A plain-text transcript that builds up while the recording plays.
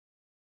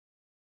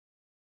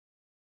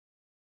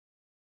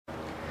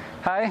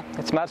Hi,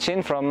 it's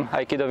Marcin from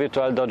Aikido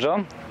Virtual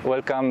Dojo.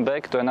 Welcome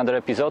back to another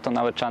episode on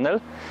our channel.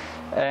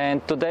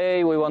 And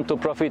today we want to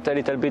profit a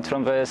little bit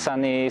from the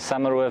sunny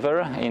summer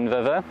weather in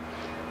Veve,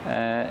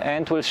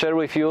 and we'll share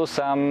with you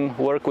some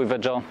work with the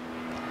jaw.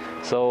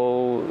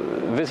 So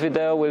this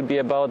video will be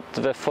about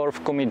the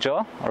fourth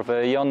Kumijo, or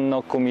the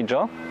yon-no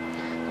Kumijo,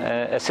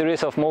 a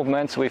series of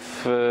movements with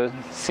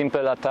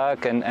simple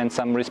attack and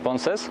some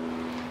responses.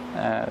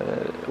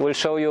 We'll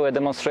show you a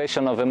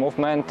demonstration of a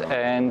movement,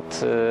 and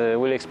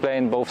we'll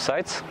explain both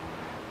sides.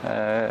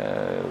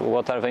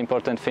 What are the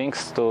important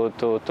things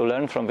to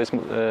learn from this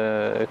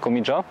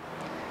Kumijo.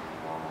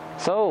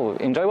 So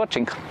enjoy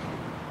watching.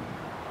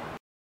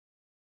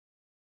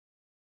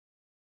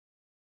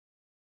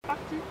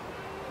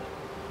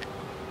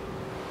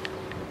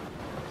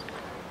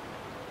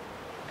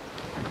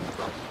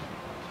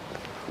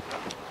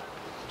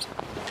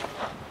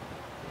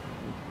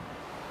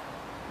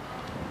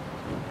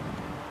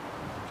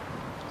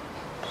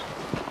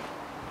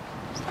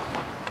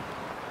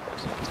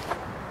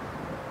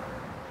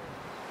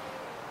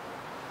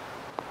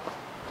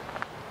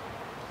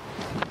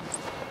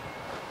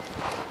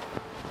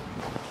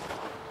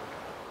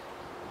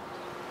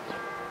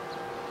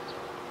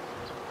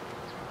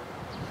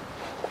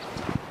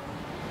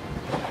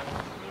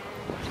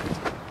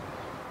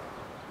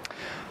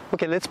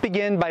 Okay, let's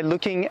begin by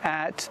looking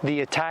at the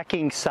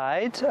attacking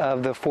side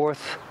of the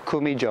fourth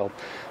Kumijo.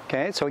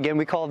 Okay, so again,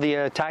 we call the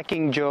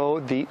attacking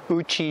jo the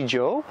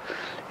uchijo,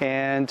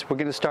 and we're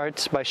going to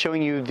start by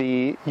showing you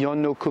the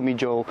yon-no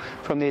Kumijo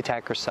from the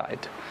attacker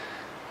side.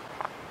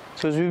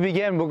 So as we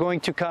begin, we're going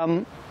to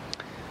come,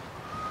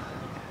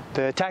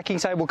 the attacking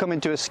side will come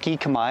into a ski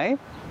kamae,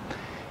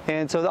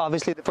 and so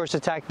obviously the first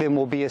attack then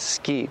will be a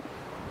ski.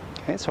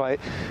 Okay, so I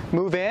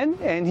move in,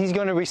 and he's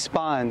going to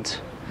respond.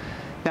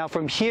 Now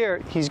from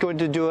here, he's going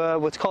to do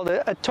what's called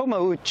a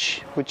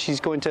toma-uchi, which he's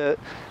going to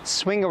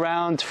swing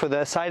around for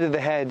the side of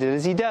the head. And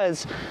as he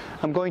does,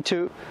 I'm going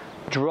to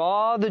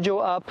draw the jo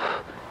up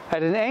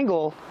at an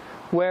angle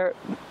where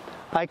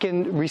I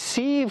can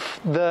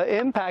receive the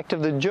impact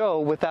of the jo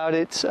without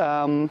it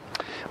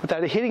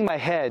hitting my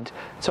head.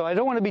 So I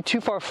don't want to be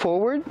too far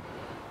forward,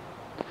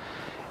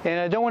 and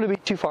I don't want to be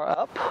too far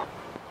up,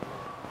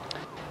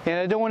 and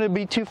I don't want to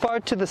be too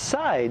far to the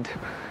side,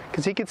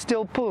 because he could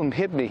still, boom,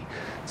 hit me.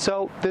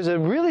 So there's a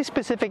really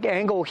specific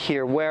angle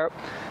here where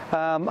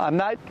I'm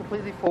not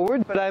completely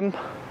forward, but I'm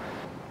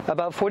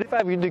about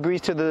 45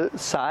 degrees to the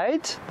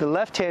side. The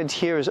left hand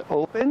here is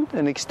open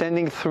and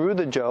extending through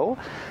the jo,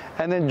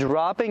 and then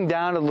dropping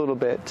down a little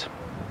bit,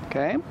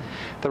 okay?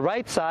 The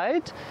right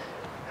side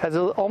has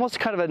almost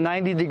kind of a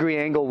 90-degree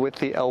angle with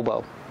the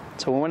elbow.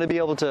 So we want to be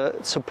able to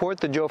support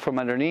the jo from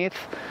underneath.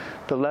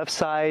 The left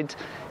side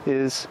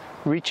is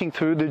reaching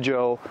through the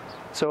jo.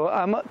 So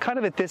I'm kind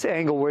of at this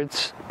angle where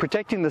it's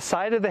protecting the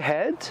side of the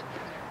head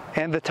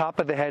and the top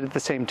of the head at the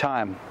same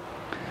time.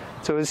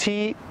 So as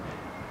he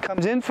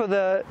comes in for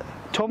the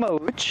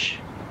toma-uchi,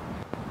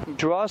 he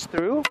draws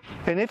through,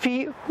 and if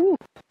he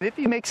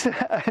makes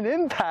an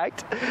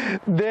impact,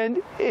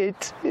 then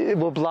it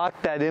will block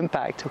that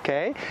impact,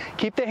 okay?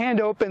 Keep the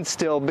hand open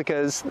still,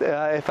 because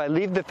if I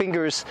leave the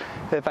fingers,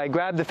 if I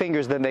grab the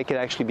fingers, then they can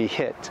actually be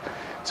hit.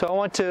 So I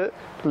want to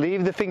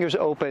leave the fingers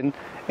open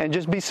and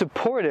just be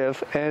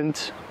supportive and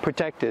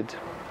protected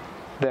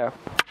there,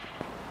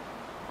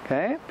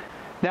 okay?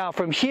 Now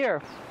from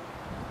here,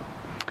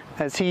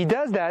 as he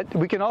does that,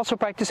 we can also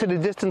practice at a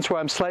distance where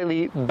I'm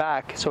slightly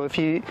back. So if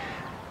he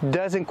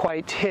doesn't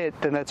quite hit,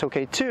 then that's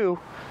okay too.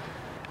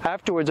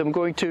 Afterwards, I'm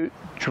going to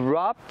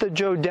drop the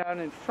jo down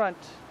in front,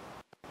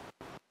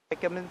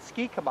 like I'm in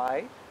ski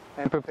kamae,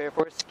 and prepare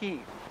for a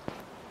ski.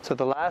 So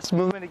the last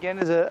movement again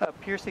is a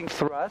piercing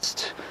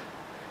thrust,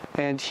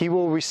 and he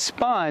will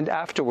respond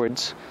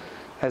afterwards.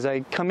 As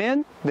I come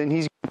in, then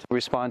he's going to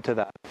respond to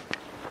that.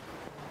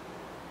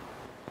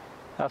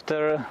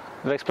 After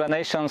the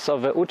explanations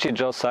of the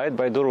uchijo side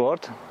by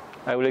Durward,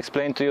 I will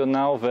explain to you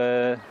now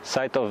the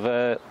side of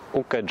the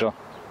ukejo.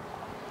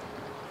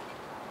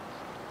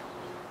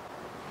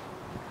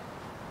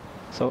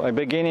 So I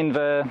begin in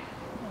the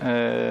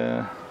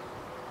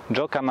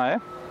jo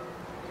kamae,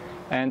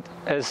 and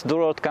as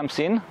Durward comes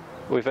in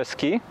with a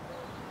ski,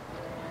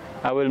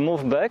 I will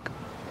move back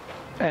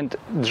and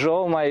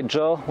draw my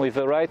jo with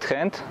the right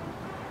hand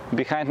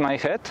behind my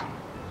head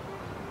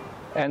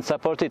and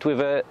support it with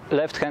the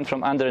left hand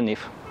from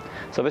underneath.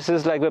 So this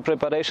is like the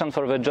preparation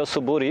for the jo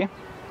suburi,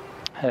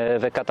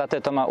 the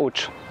katate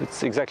toma-uchi.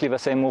 It's exactly the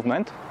same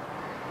movement.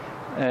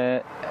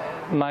 The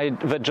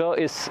jo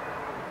is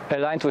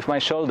aligned with my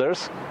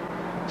shoulders,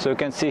 so you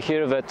can see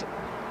here that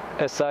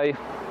as I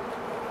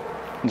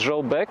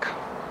draw back,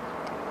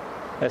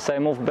 as I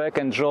move back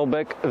and draw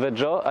back the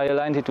jo, I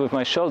aligned it with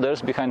my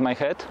shoulders behind my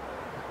head,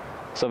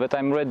 so that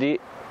I'm ready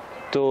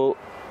to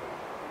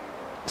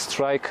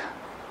strike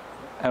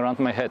around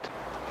my head.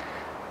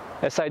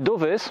 As I do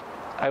this,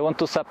 I want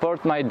to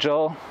support my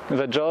jaw,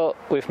 the jaw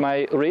with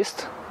my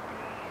wrist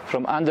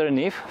from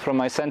underneath, from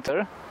my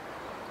center,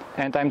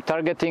 and I'm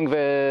targeting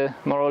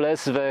more or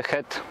less the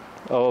head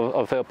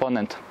of the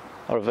opponent,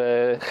 or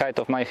the height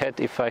of my head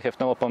if I have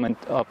no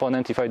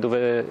opponent if I do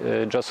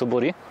the jo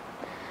suburi.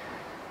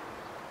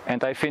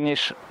 And I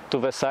finish to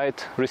the side,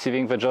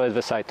 receiving the jo at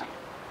the side.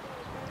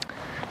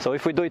 So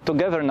if we do it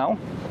together now,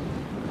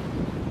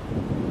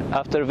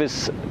 after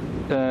this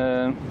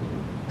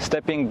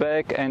stepping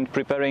back and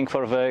preparing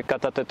for the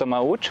katate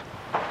toma-uchi,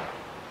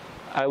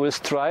 I will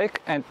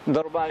strike, and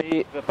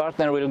normally the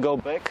partner will go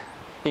back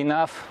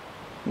enough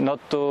not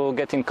to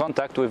get in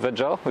contact with the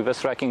jaw, with the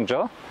striking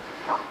jaw,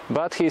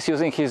 but he's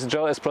using his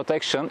jaw as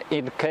protection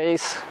in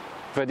case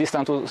the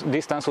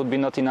distance would be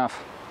not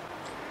enough.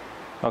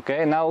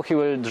 Okay, now he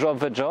will drop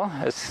the jaw,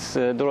 as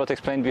Durward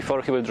explained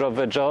before. He will drop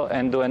the jaw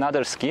and do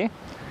another ski,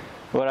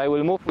 where I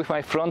will move with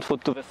my front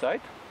foot to the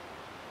side,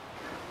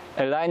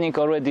 aligning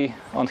already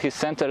on his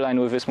center line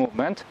with this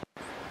movement.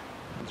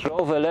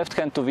 Draw the left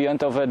hand to the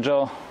end of the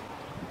jaw,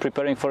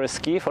 preparing for a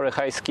ski, for a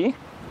high ski.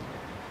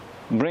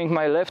 Bring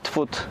my left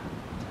foot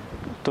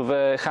to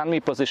the hanmi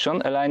position,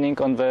 aligning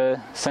on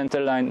the center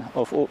line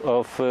of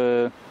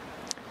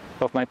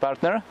my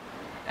partner,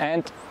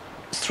 and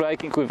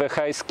striking with a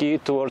high ski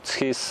towards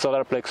his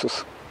solar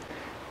plexus,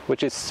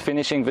 which is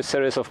finishing the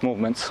series of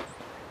movements.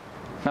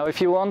 Now,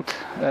 if you want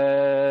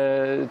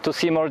to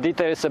see more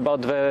details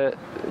about the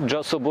jo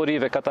suburi,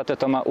 the katate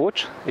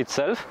toma-uchi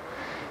itself,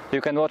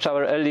 you can watch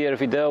our earlier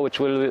video, which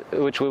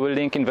we will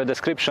link in the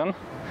description.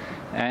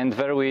 And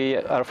there we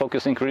are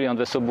focusing really on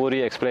the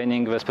suburi,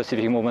 explaining the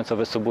specific movements of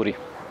the suburi.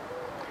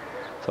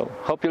 So,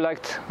 hope you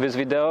liked this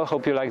video,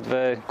 hope you liked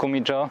the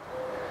Kumijo,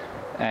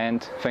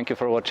 and thank you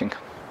for watching.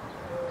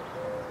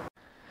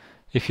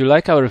 If you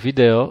like our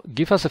video,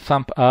 give us a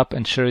thumb up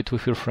and share it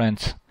with your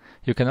friends.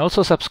 You can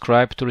also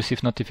subscribe to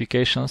receive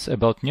notifications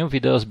about new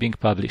videos being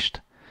published.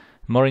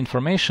 More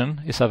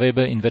information is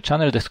available in the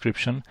channel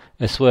description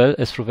as well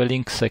as through the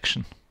links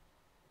section.